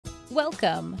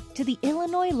Welcome to the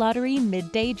Illinois Lottery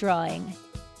Midday Drawing.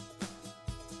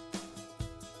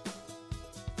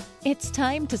 It's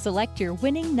time to select your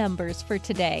winning numbers for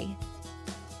today.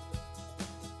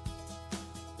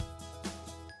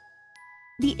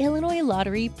 The Illinois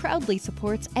Lottery proudly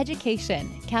supports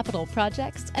education, capital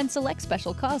projects, and select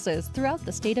special causes throughout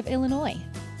the state of Illinois.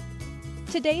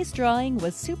 Today's drawing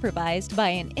was supervised by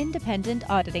an independent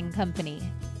auditing company.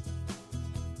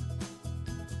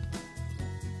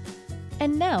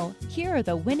 And now, here are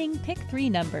the winning Pick 3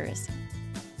 numbers: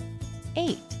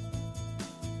 8,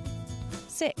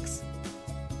 6,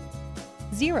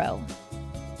 0,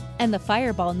 and the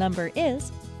fireball number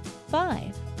is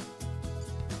 5.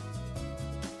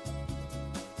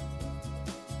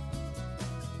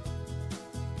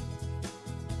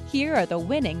 Here are the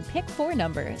winning Pick 4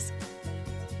 numbers: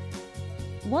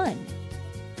 1,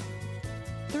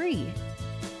 3,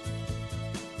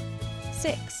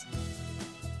 6,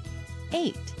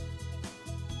 8,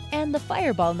 and the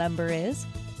fireball number is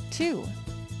 2.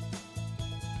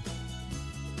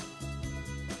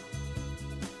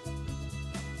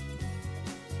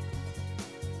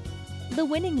 The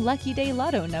winning Lucky Day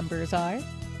Lotto numbers are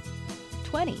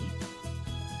 20,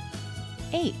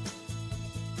 8,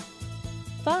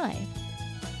 5,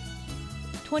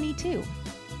 22,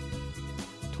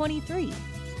 23.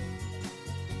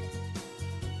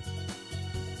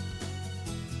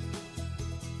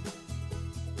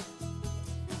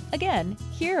 Again,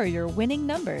 here are your winning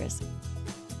numbers.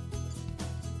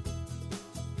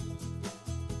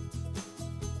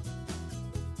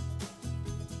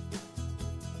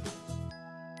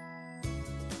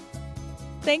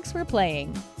 Thanks for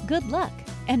playing. Good luck,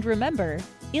 and remember,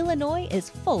 Illinois is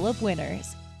full of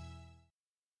winners.